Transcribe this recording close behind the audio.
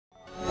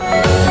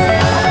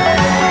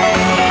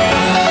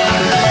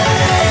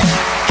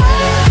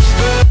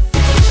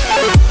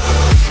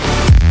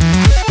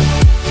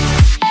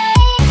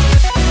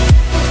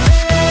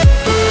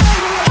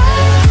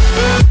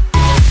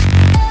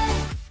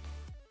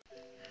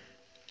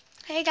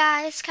Hey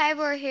guys,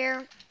 Kybor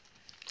here,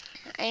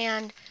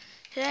 and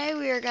today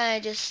we are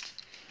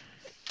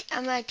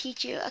I'm gonna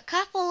teach you a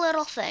couple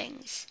little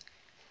things,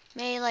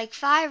 maybe like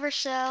 5 or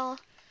so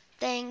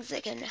things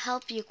that can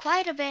help you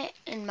quite a bit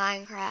in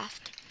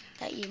Minecraft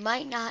that you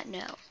might not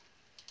know,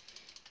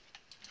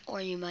 or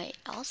you might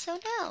also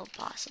know,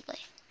 possibly.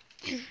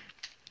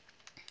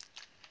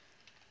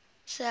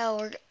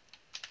 So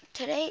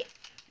today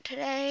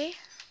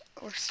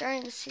we're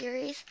starting the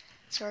series,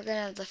 so we're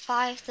gonna have the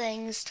 5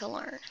 things to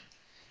learn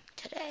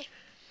today.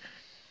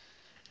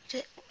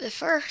 The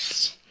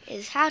first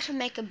is how to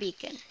make a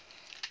beacon.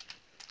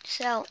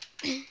 So,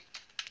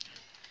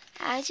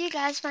 as you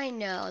guys might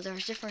know,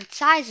 there's different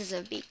sizes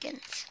of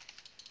beacons.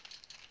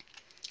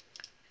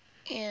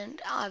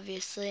 And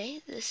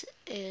obviously, this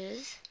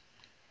is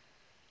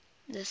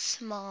the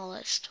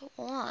smallest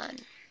one.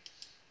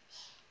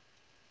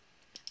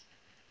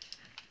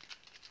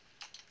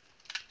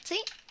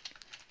 See?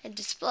 It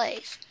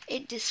displays.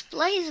 It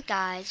displays,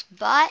 guys,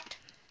 but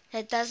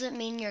that doesn't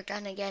mean you're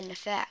going to get an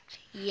effect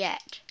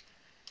yet.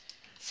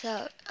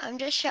 So,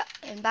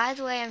 and by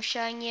the way, I'm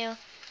showing you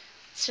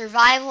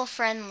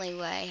survival-friendly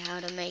way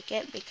how to make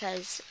it,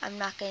 because I'm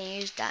not going to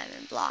use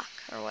diamond block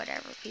or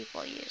whatever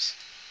people use.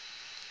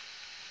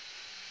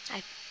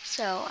 I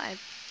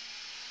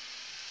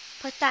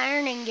put the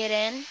iron ingot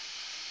in.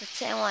 Let's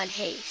say I want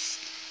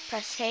haste.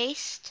 Press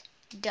haste.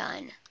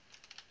 Done.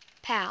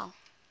 Pow.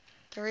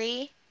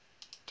 3,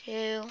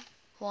 2,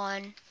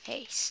 1,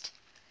 haste.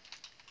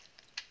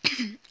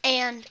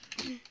 And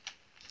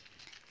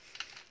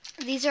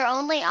these are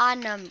only odd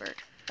numbered,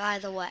 by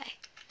the way,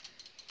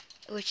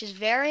 which is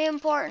very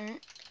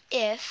important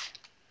if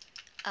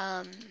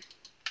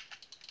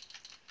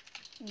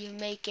you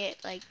make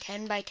it like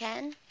 10 by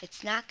 10.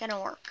 It's not going to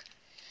work.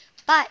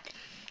 But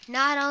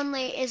not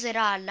only is it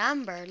odd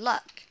numbered,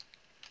 look,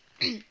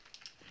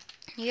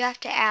 you have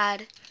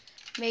to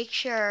make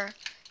sure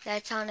that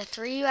it's on a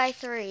 3 by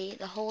 3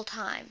 the whole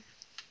time.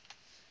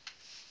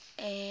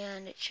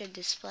 And it should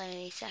display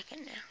any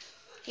second now.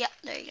 Yep,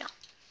 there you go.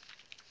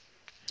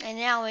 And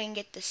now we can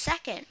get the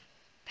second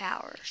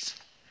powers.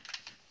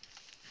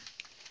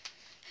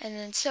 And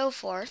then so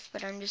forth,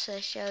 but I'm just going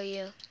to show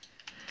you,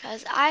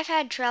 because I've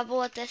had trouble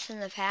with this in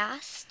the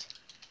past,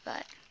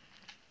 but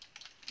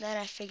then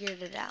I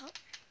figured it out.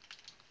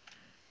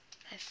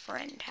 My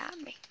friend had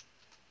me.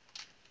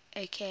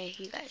 AKA,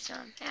 you guys know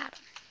him, Adam.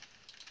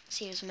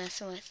 So he was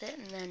messing with it,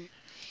 and then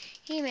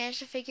he managed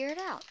to figure it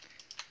out,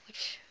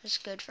 which was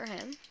good for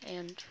him,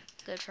 and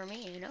good for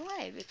me in a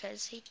way,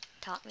 because he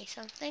taught me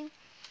something,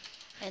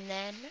 and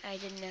then I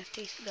didn't have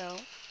to go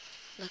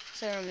look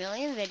through a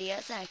million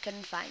videos and I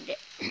couldn't find it.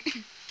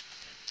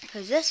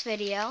 Because this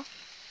video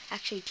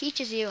actually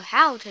teaches you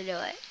how to do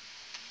it,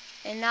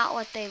 and not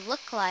what they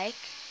look like,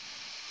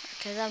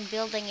 because I'm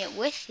building it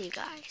with you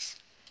guys.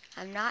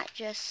 I'm not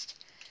just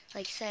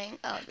like saying,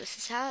 oh, this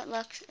is how it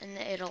looks and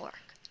it'll work.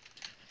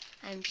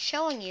 I'm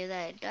showing you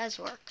that it does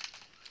work.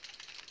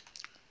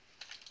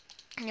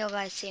 You'll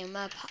guys see, I'm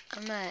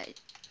gonna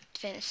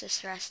finish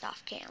this rest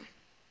off cam.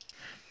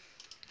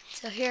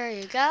 So here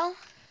you go.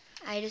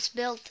 I just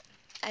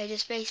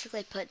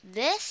basically put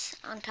this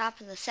on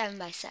top of the 7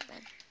 by 7.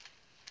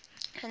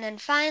 And then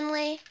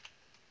finally,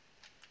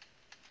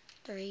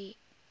 3,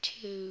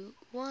 2,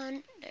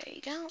 1, there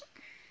you go.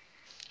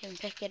 You can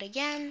pick it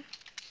again.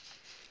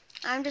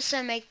 I'm just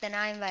going to make the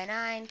 9 by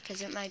 9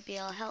 because it might be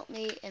able to help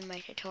me in my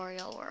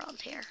tutorial world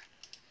here.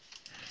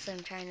 Because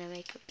I'm trying to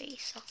make a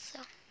base also.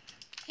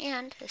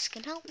 And this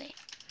can help me.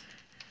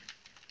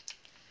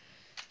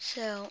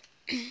 So,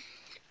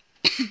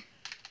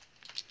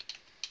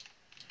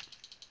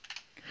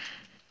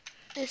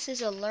 this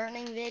is a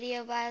learning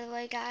video, by the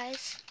way,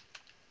 guys.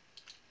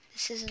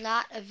 This is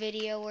not a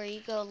video where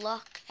you go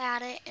look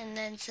at it and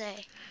then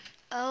say,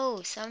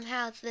 oh,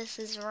 somehow this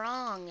is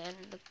wrong and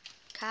the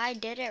guy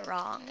did it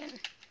wrong. And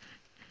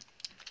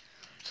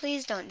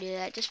please don't do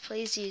that. Just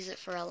please use it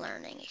for a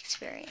learning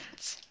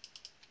experience.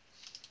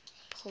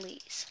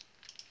 Please.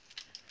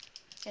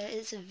 It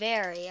is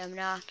very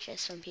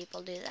obnoxious when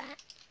people do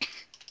that.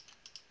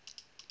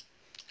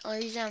 The only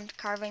reason I'm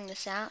carving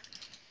this out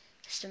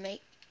is to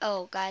make...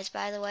 Oh, guys,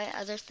 by the way,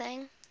 other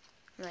thing.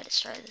 I'm going to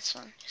destroy this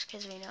one just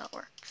because we know it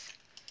works.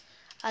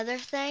 Other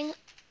thing,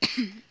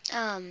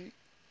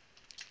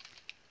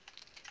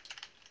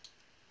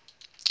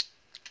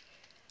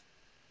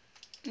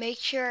 make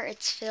sure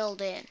it's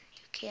filled in.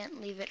 You can't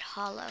leave it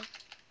hollow.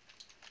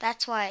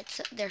 That's why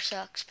they're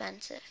so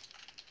expensive.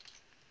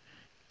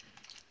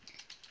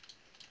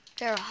 If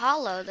they're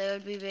hollow, they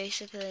would be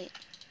basically...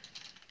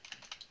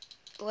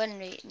 wouldn't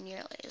be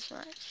nearly as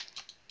much.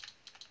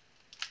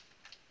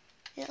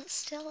 It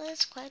still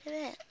is quite a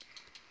bit.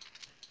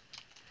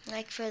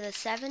 Like for the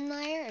 7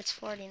 layer, it's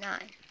 49.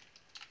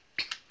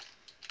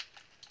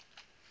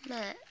 I'm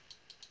gonna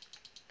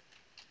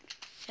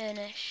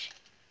finish.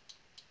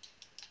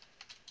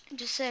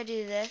 Just so I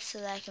do this so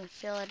that I can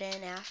fill it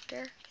in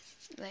after,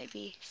 because it might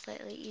be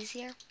slightly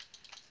easier.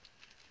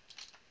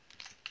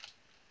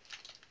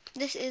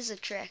 This is a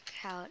trick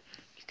how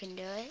you can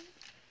do it.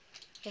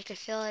 You have to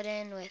fill it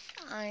in with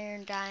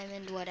iron,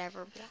 diamond,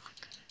 whatever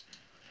block.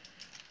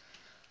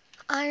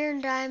 Iron,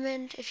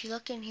 diamond, if you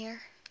look in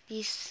here,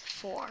 these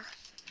 4.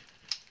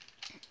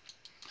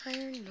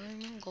 Iron,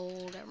 diamond,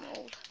 gold,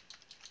 emerald.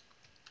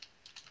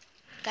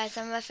 Guys,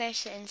 I'm gonna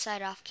finish the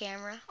inside off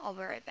camera. I'll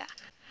be right back.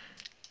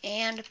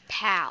 And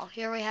pow,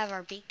 here we have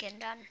our beacon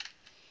done.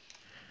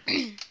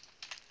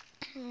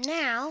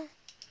 Now,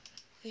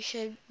 we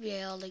should be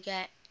able to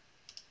get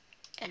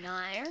an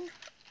iron.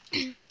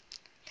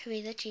 Could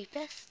be the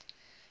cheapest.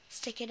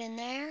 Stick it in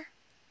there.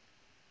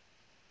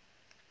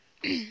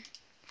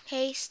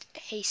 Haste,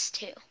 haste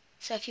 2.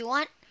 So if you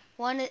want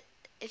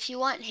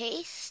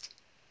haste,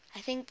 I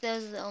think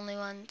those are the only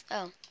ones.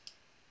 Oh.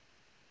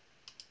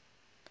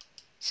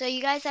 So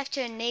you guys have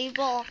to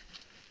enable,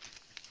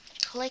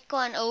 click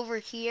on over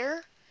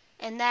here,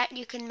 and that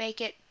you can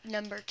make it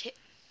number 2,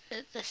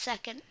 the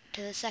second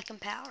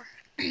power.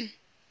 We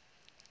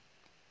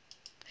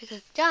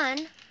click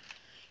done,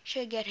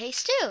 should get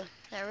haste 2.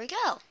 There we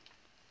go.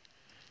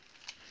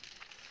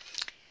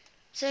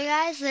 So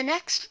guys, the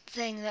next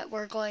thing that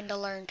we're going to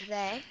learn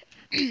today,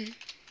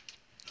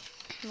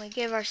 we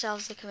give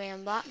ourselves the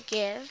command block,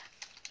 give,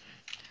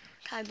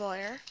 Kai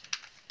Boyer,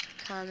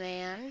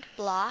 command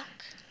block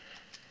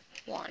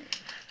 1,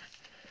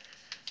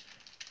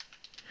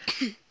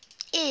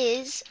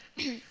 is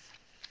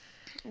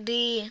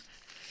the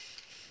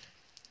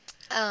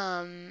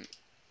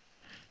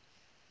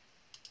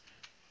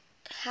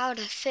how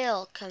to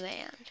fill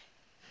command,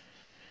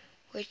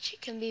 which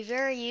can be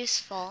very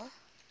useful.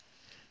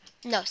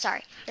 No,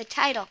 sorry, the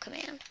title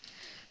command.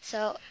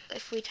 So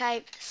if we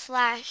type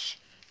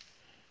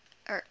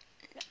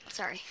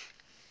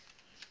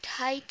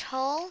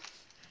title,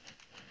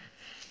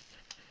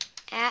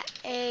 at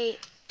a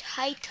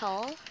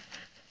title,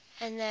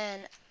 and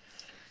then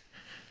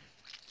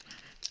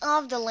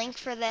I'll have the link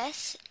for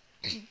this.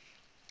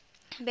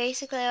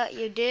 Basically what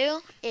you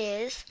do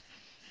is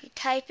you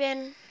type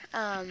in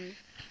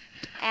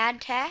add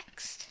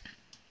text.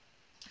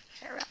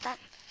 Sorry about that.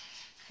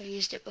 I've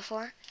used it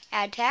before.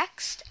 Add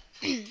text.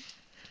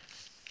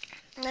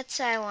 Let's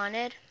say I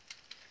wanted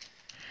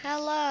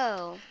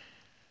hello,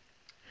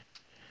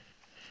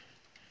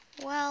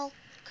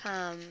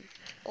 welcome,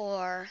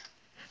 or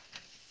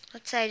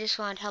let's say I just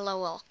want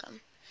hello,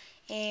 welcome.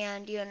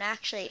 And you can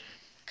actually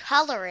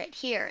color it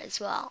here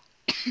as well.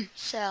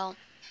 So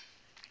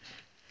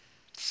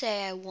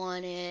say I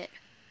want it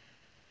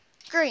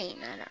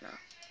green, I don't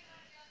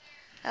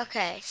know.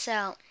 Okay,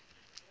 so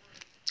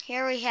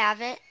here we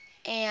have it,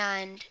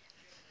 and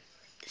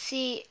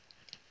see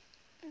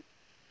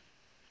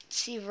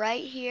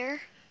right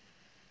here,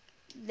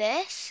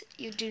 this,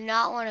 you do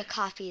not want to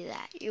copy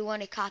that. You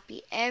want to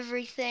copy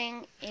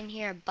everything in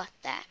here but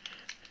that.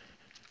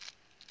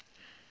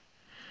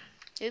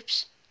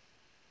 Oops.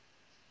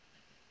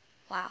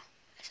 Wow,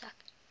 I suck.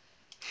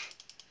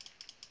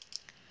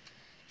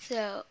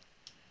 So,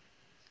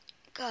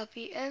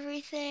 copy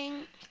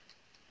everything,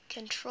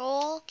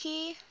 Control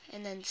key,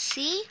 and then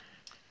C,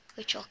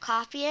 which will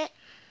copy it.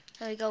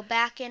 Then we go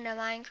back into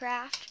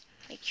Minecraft,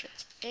 make sure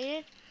it's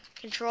updated.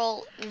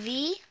 Control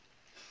V,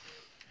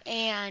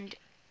 and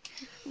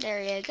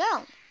there you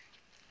go.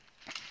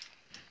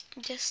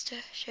 Just to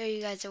show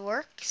you guys it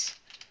works,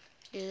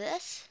 do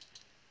this.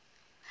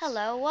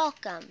 Hello,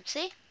 welcome.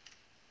 See?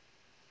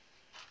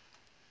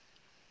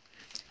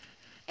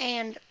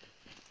 And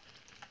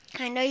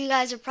I know you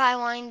guys are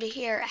probably wanting to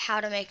hear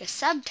how to make a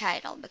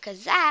subtitle,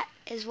 because that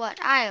is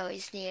what I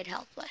always needed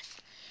help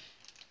with.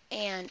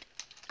 And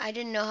I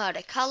didn't know how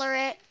to color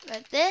it,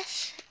 but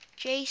this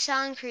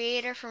JSON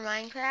creator for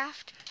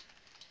Minecraft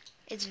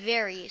is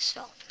very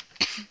useful.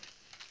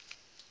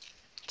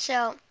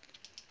 So,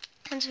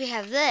 once we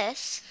have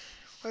this,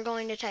 we're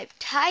going to type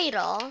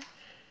title,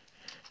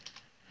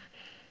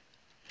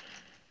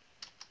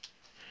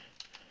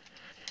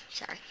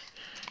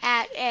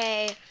 at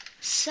a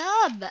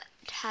subtitle,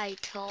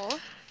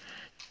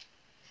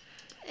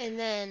 and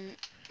then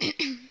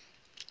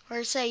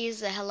or say use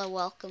the hello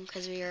welcome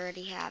because we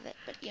already have it,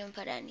 but you can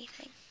put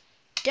anything.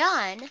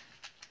 Done.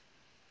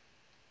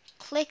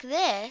 Click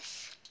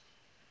this.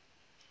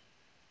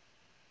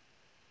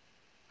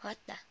 What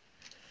the?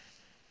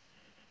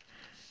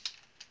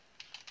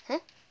 Huh?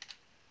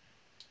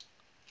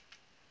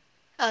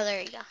 Oh,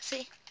 there you go.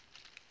 See?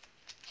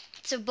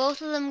 So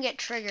both of them get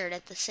triggered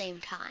at the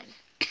same time.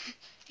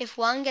 If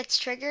one gets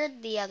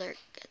triggered, the other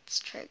gets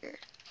triggered.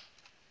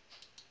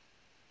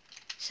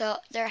 So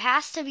there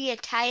has to be a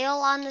title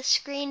on the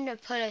screen to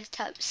put a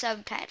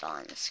subtitle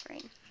on the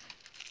screen.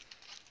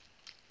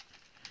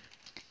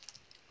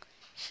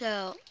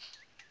 So,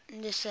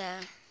 just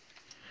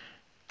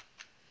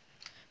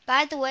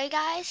by the way,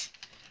 guys,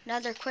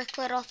 another quick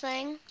little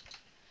thing.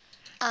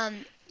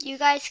 You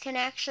guys can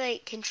actually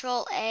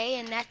Control A,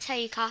 and that's how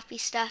you copy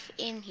stuff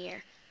in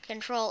here.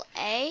 Control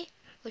A,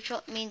 which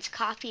means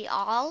copy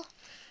all,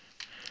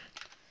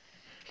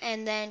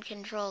 and then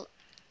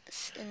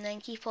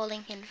keep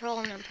holding Control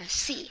and press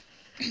C.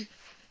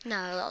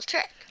 Now a little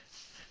trick.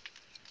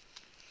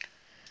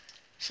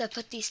 So I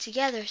put these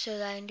together so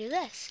that I can do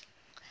this.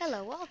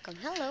 Hello, welcome.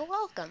 Hello,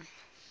 welcome.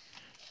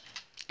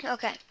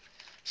 Okay,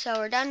 so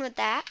we're done with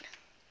that.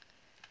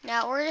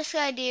 Now we're just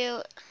going to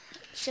do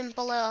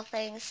simple little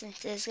things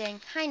since it's getting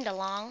kind of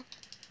long.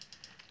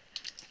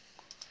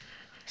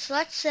 So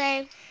let's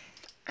say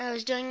I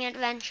was doing an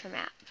adventure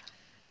map.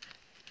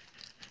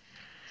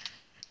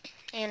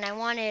 And I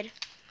wanted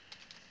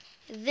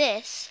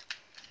this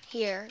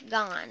here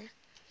gone.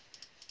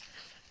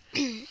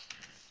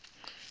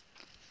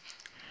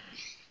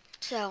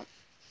 So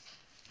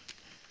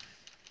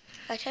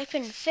I type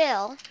in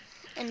fill,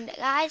 and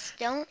guys,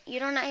 you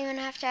don't even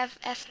have to have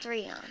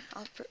F3 on.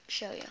 I'll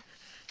show you.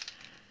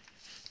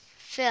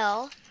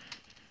 Fill,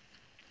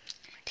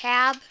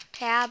 tab,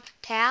 tab,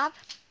 tab.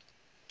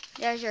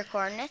 There's your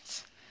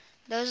coordinates.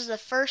 Those are the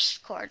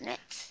first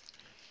coordinates.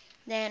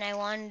 Then I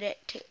wanted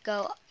it to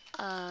go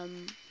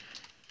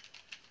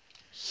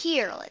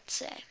here, let's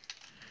say.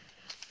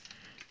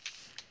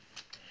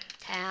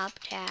 Tab,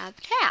 tab,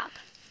 tab.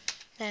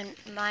 Then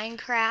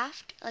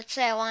Minecraft, let's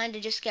say I wanted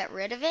to just get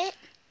rid of it,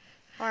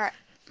 or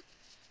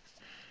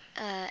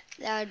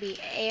that would be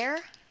air,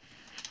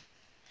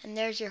 and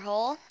there's your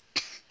hole.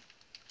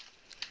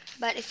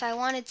 But if I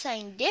wanted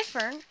something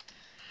different,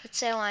 let's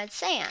say I wanted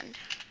sand,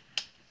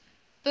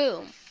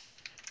 boom,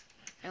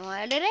 I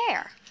wanted it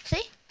air.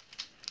 See?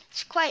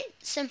 It's quite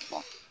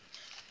simple.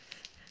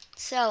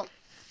 So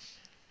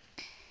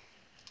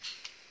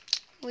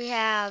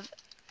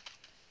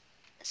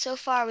so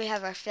far we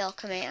have our fill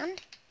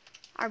command,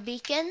 our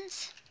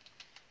beacons,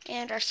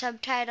 and our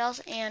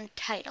subtitles and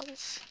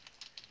titles.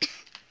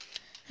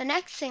 The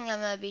next thing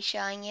I'm going to be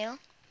showing you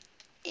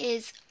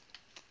is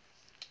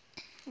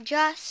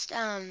just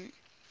a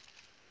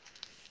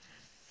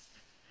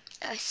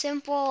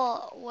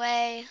simple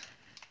way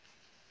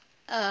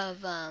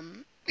of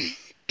I'm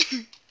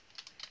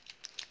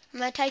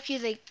going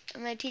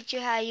to teach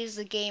you how to use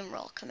the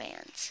gamerule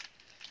commands.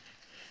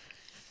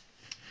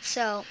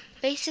 So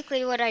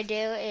basically what I do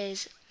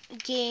is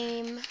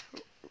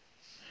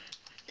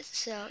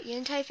so you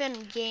can type in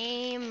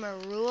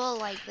gamerule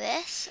like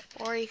this,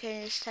 or you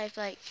can just type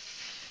like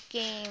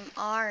game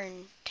R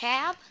and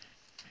tab.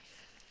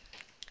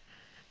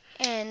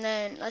 And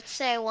then let's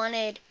say I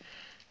wanted,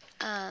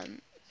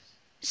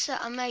 so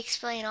I'm going to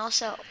explain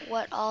also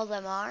what all of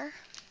them are.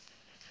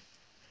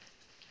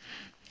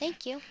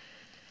 Thank you.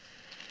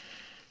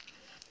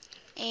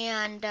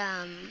 And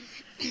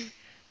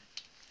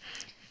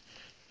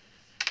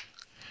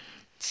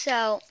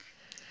so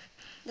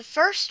the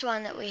first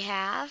one that we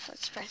have,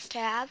 let's press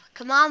tab,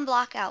 command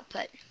block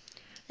output.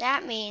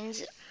 That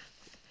means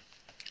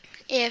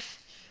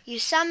if you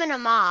summon a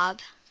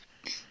mob,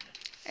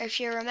 or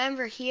if you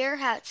remember here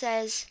how it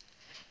says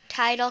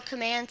title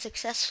command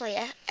successfully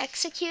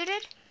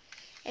executed,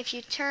 if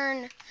you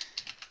turn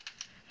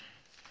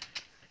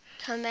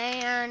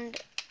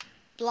command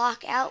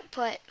block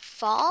output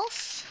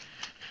false,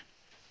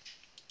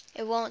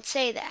 it won't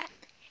say that.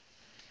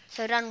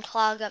 So it doesn't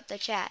clog up the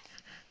chat.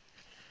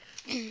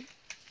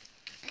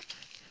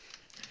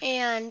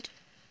 And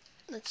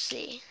let's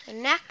see, the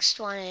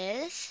next one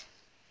is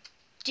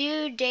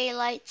do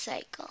daylight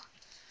cycle.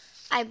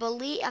 I'm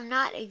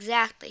not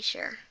exactly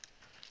sure,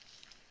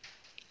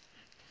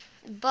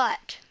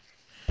 but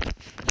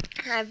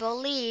I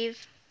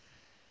believe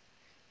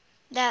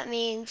that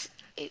means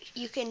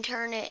you can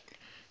turn it,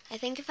 I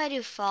think if I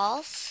do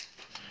false,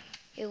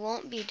 it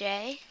won't be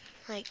day.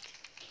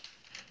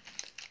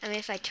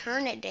 If I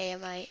turn it day,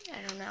 it might,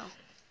 I don't know.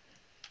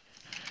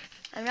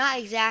 I'm not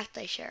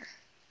exactly sure.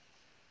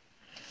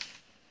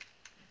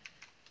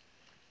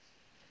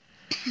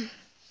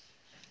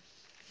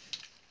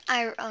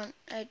 I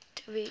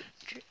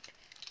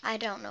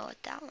don't know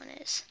what that one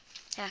is,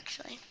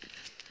 actually.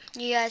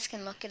 You guys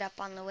can look it up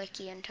on the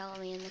wiki and tell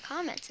me in the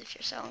comments if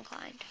you're so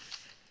inclined.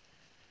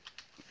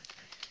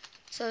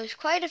 So there's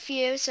quite a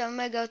few, so I'm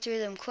going to go through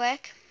them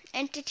quick.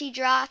 Entity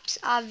drops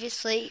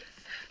obviously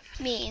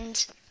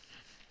means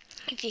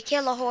if you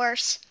kill a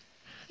horse,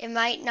 it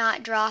might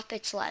not drop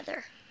its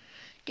leather.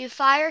 Do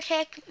fire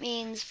tick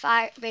means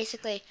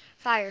basically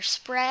fire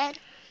spread,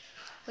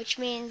 which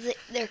means that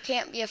there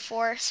can't be a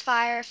forest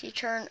fire if you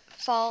turn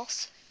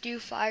false. Do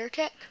fire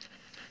tick.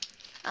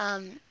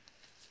 Darn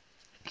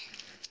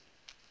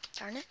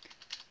it.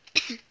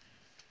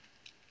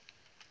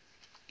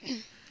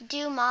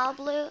 Do mob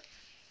loot.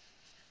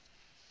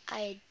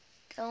 I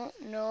don't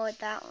know what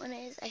that one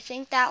is. I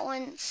think that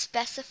one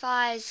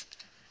specifies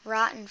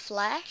rotten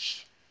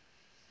flesh.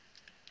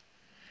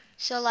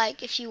 So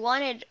like if you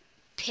wanted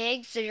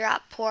pigs to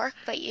drop pork,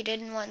 but you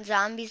didn't want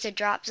zombies to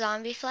drop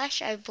zombie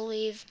flesh, I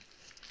believe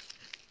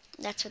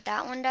that's what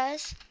that one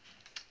does.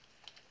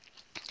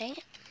 Dang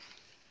it.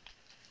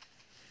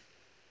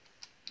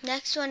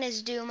 Next one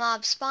is do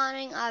mob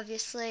spawning,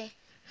 obviously,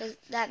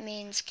 that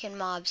means can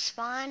mobs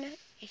spawn.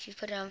 If you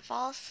put it on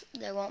false,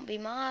 there won't be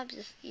mobs.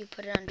 If you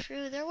put it on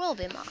true, there will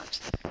be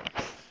mobs.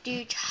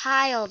 Do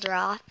tile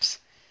drops.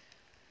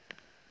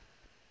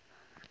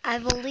 I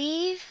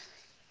believe,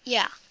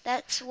 yeah,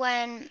 that's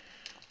when,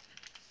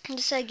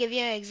 just to give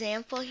you an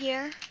example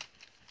here.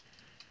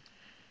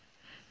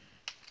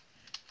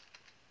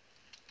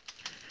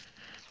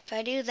 if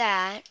I do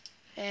that,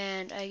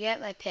 and I get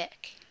my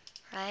pick,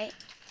 right?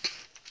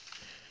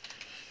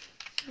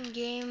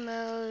 Game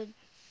mode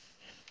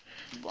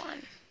 1.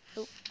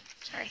 Oh,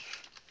 sorry.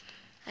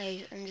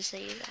 I'm just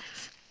saying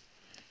that.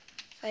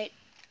 Right.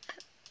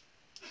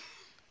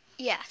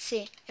 Yeah,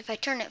 see, if I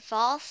turn it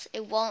false,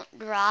 it won't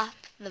drop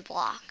the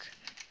block.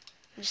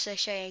 I'm just going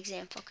to show you an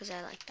example because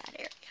I like that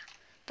area.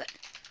 But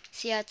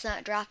see how it's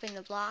not dropping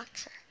the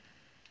blocks?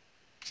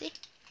 See?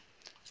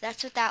 So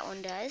that's what that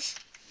one does.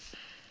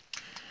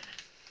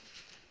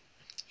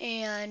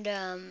 And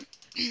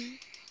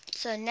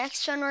so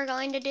next one we're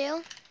going to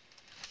do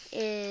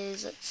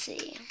is, let's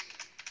see.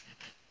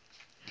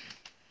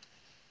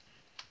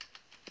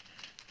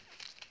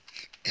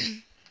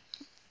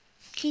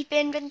 Keep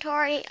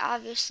inventory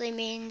obviously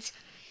means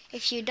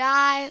if you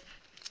die,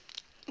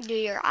 do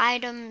your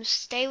items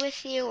stay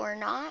with you or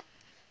not?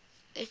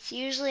 It's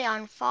usually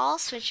on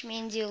false, which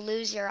means you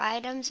lose your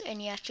items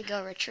and you have to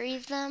go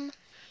retrieve them.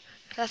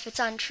 So if it's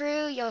on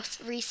true, you'll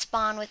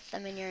respawn with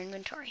them in your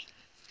inventory.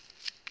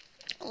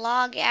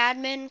 Log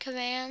admin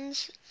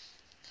commands,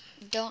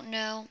 don't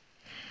know.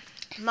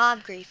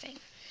 Mob griefing.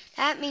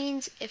 That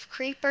means if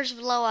creepers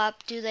blow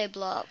up, do they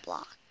blow up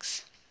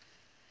blocks?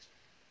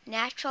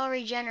 Natural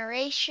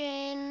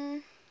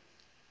regeneration.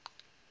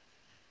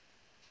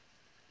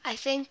 I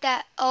think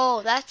that,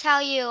 oh, that's how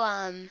you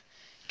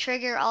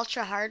trigger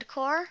ultra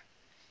hardcore.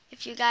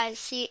 If you guys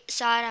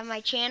saw it on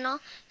my channel,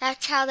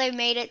 that's how they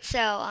made it so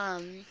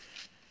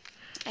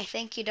I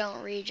think you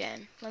don't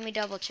regen. Let me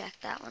double check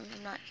that one.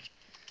 I'm not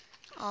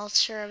all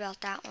sure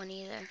about that one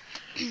either.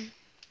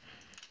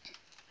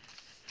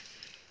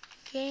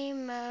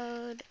 Game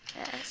mode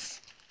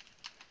S.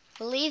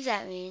 Believe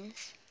that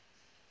means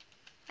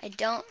I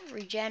don't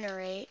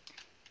regenerate.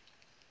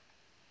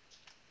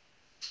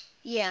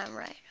 Yeah, I'm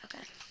right.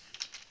 Okay.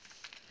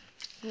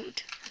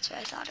 Good. That's what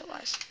I thought it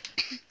was.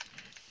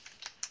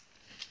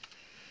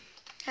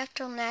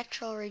 After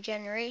natural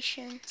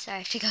regeneration. Sorry, I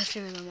have to go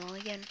through them all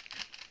again.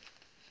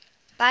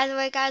 By the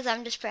way, guys,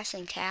 I'm just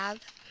pressing tab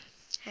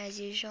as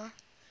usual.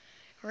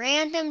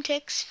 Random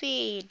tick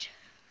speed.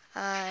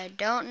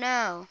 Don't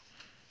know.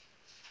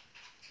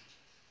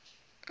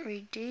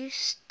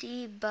 Reduce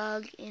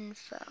debug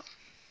info.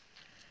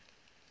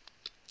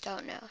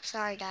 Don't know.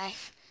 Sorry,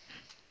 guys.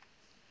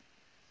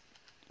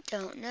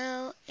 Don't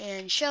know.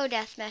 And show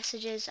death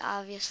messages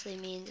obviously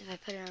means if I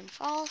put it on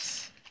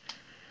false.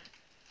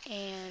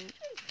 And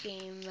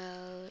game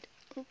mode,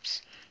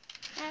 oops,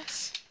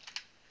 S.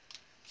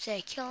 Say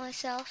I kill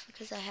myself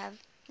because I have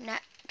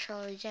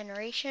natural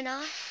regeneration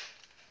off.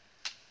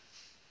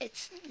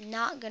 It's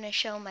not going to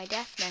show my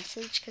death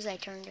message because I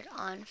turned it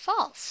on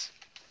false.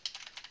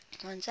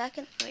 1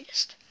 second. Let me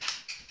just,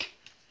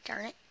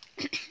 darn it.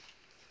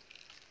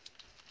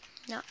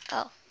 No,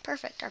 oh,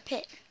 perfect, our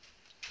pit.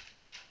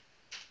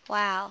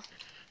 Wow.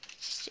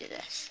 Let's do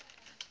this.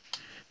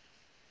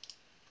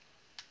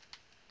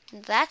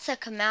 That's a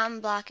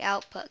command block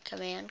output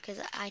command because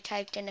I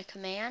typed in a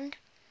command.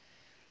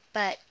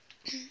 But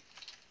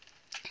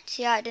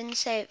see how it didn't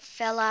say it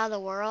fell out of the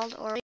world,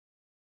 or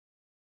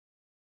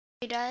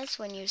it does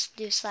when you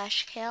do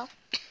 /kill.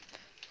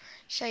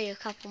 Show you a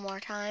couple more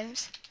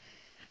times.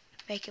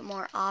 Make it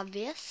more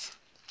obvious.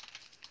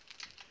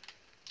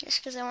 Just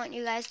because I want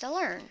you guys to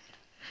learn.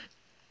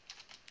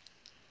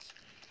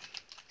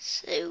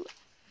 So,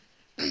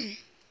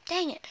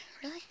 dang it,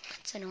 really?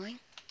 That's annoying.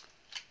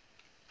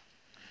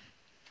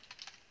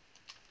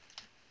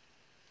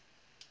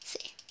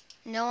 See,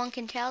 no one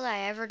can tell that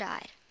I ever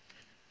died.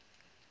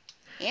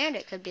 And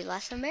it could be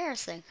less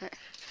embarrassing.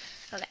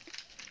 Okay,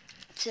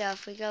 so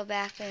if we go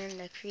back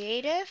into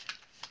creative.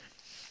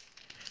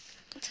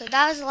 So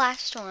that was the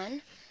last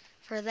one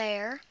for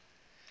there.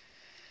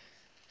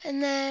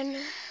 And then,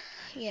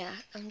 yeah,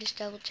 I'm just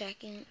double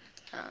checking.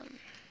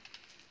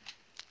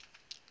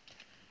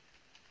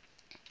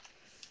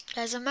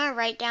 Guys, I'm going to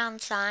write down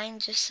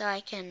signs just so I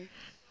can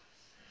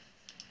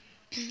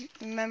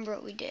remember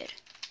what we did.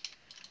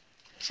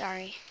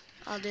 Sorry,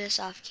 I'll do this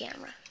off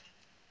camera.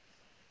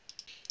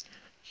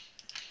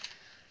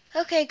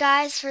 Okay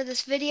guys, for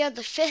this video,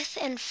 the fifth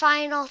and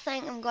final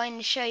thing I'm going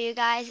to show you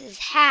guys is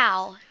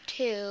how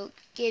to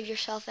give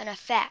yourself an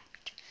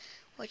effect,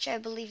 which I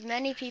believe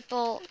many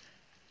people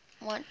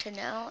want to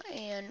know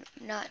and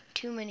not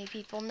too many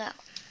people know.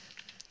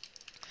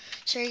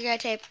 So you're going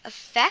to type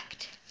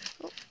effect.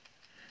 Oop,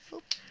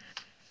 oop.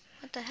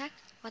 What the heck?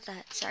 What the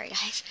heck? Sorry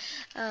guys.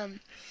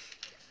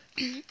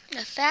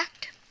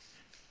 Effect.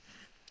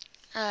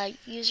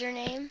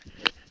 Username,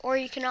 or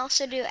you can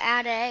also do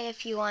add a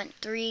if you want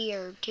 3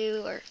 or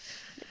 2, or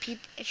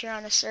if you're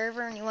on a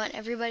server and you want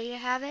everybody to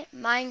have it.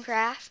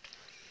 Minecraft.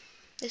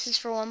 This is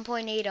for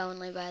 1.8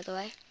 only, by the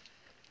way.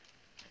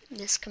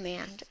 This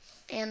command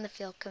and the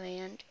field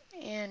command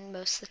and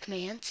most of the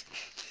commands.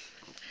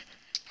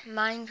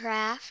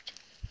 Minecraft.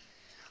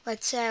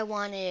 Let's say I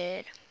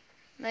wanted,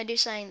 I'm gonna do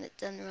something that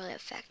doesn't really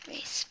affect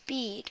me.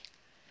 Speed.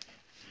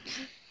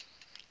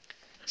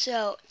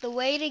 So the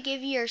way to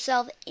give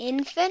yourself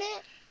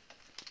infinite,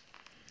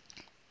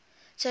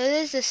 so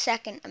this is the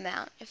second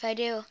amount. If I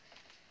do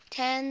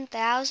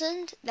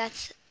 10,000,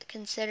 that's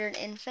considered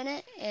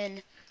infinite,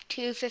 and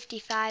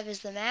 255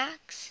 is the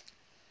max.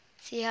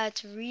 See how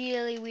it's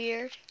really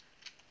weird?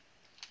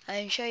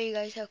 I can show you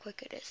guys how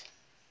quick it is.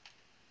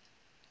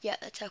 Yeah,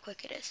 that's how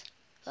quick it is.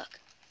 Look.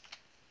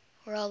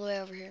 We're all the way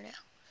over here now.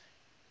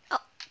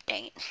 Oh,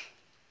 dang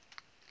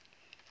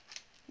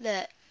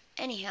it.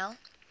 Anyhow,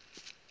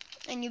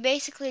 and you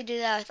basically do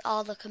that with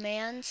all the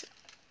commands.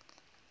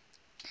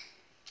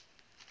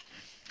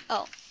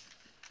 Oh,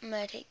 I'm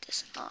going to take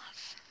this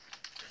off.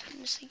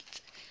 Just like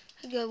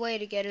a good way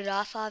to get it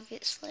off,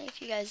 obviously,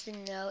 if you guys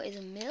didn't know,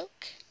 is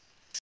milk.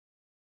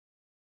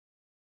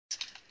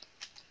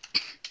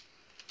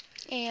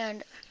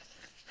 And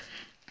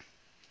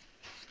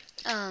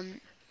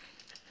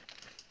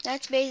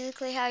that's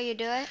basically how you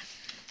do it.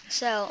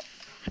 So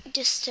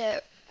just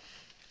to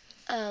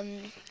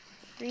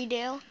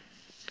redo,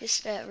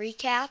 just to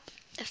recap,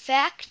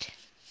 effect,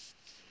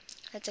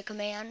 that's a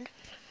command.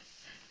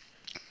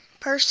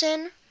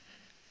 Person,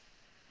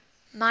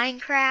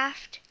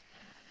 Minecraft,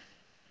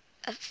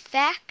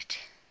 effect,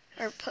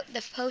 or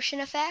the potion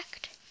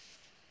effect,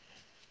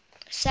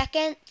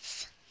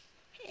 seconds,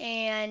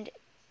 and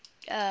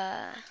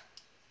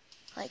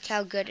like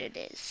how good it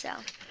is. So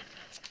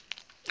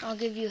I'll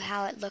give you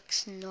how it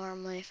looks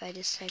normally if I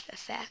just type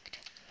effect.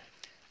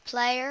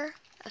 Player,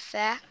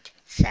 effect,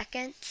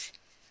 seconds,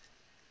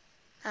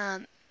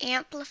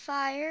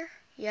 amplifier,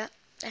 yep,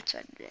 that's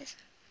what it is.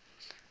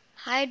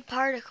 Hide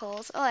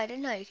particles, oh, I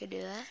didn't know you could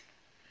do that.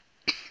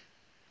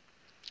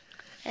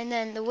 And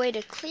then the way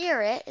to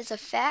clear it is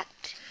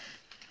effect,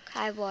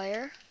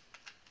 wire,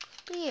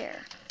 clear.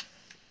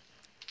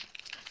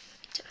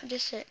 So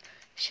just to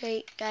show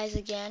you guys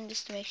again,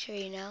 just to make sure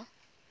you know.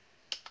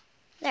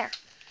 There,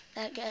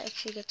 that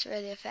actually gets rid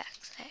of the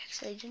effects. I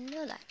actually didn't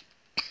know that.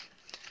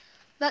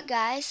 But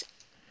guys,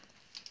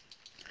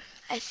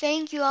 I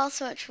thank you all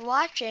so much for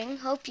watching.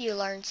 Hope you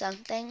learned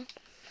something.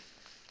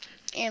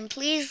 And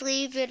please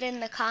leave it in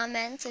the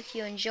comments if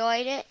you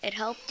enjoyed it, it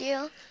helped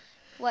you,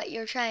 what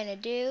you're trying to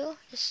do.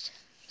 Just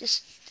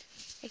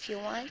if you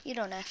want, you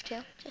don't have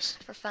to,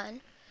 just for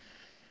fun.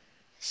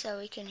 So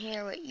we can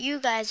hear what you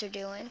guys are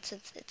doing,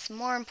 since it's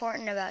more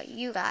important about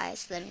you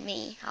guys than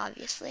me,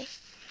 obviously.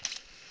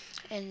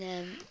 And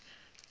then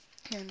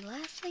the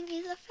last thing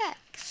is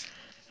effects.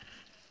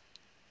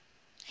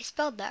 I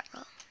spelled that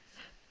wrong.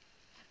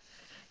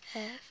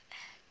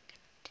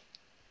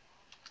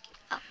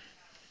 Oh.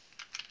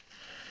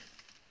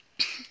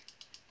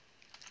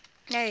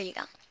 There you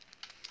go.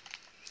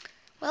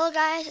 Well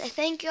guys, I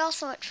thank you all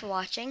so much for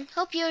watching.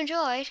 Hope you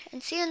enjoyed,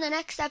 and see you in the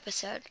next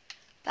episode.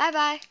 Bye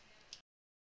bye.